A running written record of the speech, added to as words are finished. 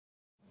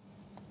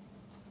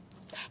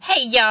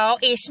Hey y'all,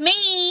 it's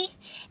me.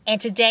 And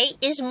today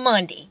is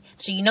Monday.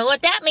 So you know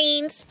what that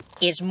means?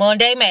 It's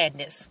Monday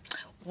Madness.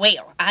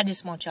 Well, I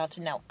just want y'all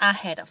to know I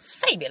had a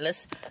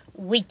fabulous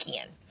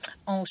weekend.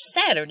 On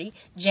Saturday,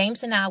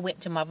 James and I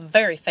went to my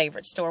very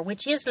favorite store,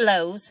 which is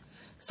Lowe's.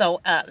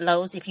 So,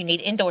 Lowe's, if you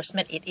need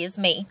endorsement, it is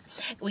me.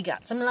 We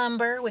got some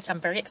lumber, which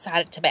I'm very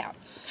excited about.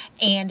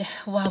 And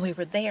while we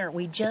were there,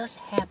 we just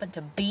happened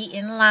to be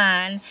in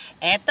line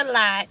at the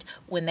light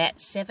when that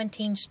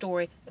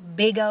 17-story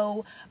big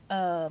old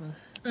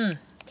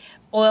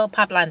oil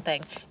pipeline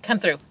thing come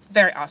through.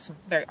 Very awesome.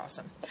 Very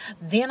awesome.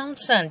 Then on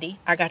Sunday,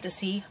 I got to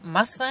see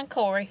my son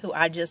Corey, who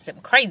I just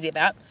am crazy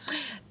about,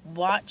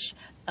 watch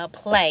a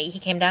play. He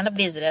came down to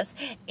visit us,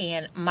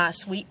 and my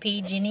sweet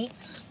pea Jenny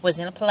was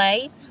in a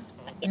play,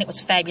 and it was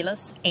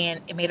fabulous,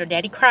 and it made her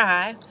daddy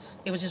cry.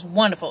 It was just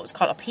wonderful. It was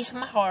called A Piece of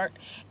My Heart,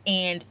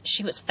 and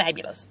she was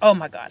fabulous. Oh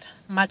my God,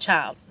 my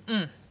child.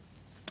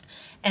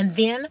 And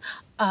then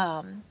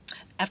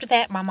after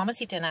that, my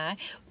mamacita and I,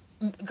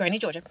 Granny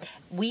Georgia,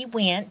 we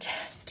went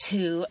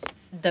to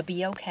the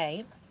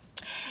BOK,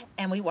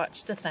 and we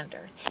watched the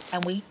Thunder,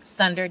 and we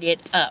thundered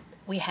it up.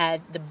 We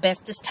had the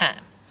bestest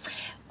time.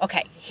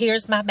 Okay,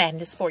 here's my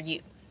madness for you.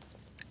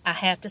 I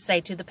have to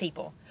say to the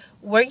people,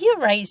 were you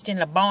raised in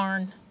a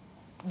barn?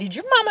 Did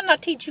your mama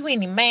not teach you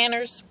any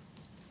manners?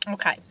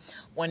 Okay,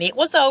 when it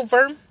was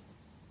over,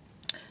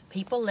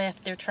 people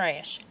left their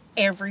trash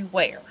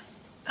everywhere.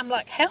 I'm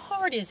like, how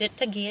hard is it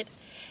to get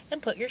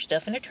and put your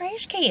stuff in a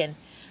trash can?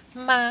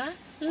 My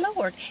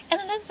Lord.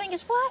 And another thing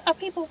is, why are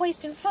people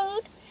wasting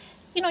food?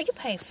 You know, you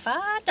pay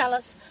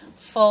 $5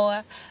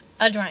 for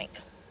a drink,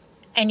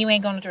 and you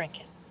ain't gonna drink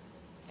it.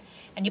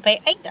 And you pay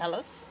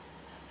 $8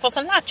 for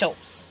some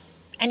nachos,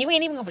 and you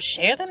ain't even gonna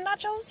share them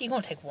nachos. You're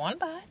gonna take one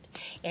bite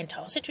and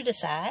toss it to the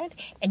side,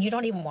 and you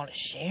don't even want to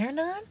share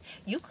none.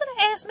 You could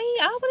have asked me,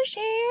 I would have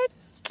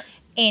shared.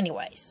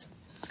 Anyways,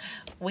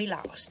 we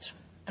lost,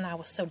 and I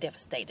was so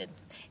devastated.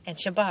 And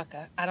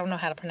Chewbacca, I don't know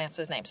how to pronounce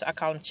his name, so I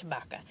call him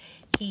Chewbacca.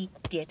 He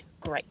did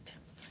great.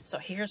 So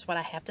here's what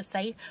I have to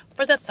say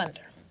for the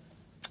Thunder.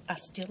 I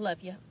still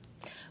love you,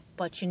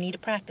 but you need to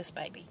practice,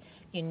 baby.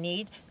 You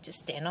need to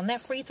stand on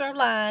that free throw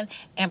line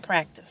and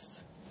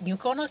practice. You're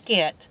going to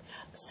get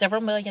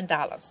several $1 million.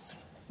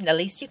 The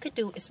least you could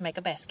do is make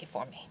a basket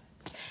for me.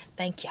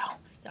 Thank y'all.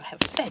 Y'all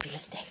have a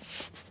fabulous day.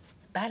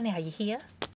 Bye now, you hear?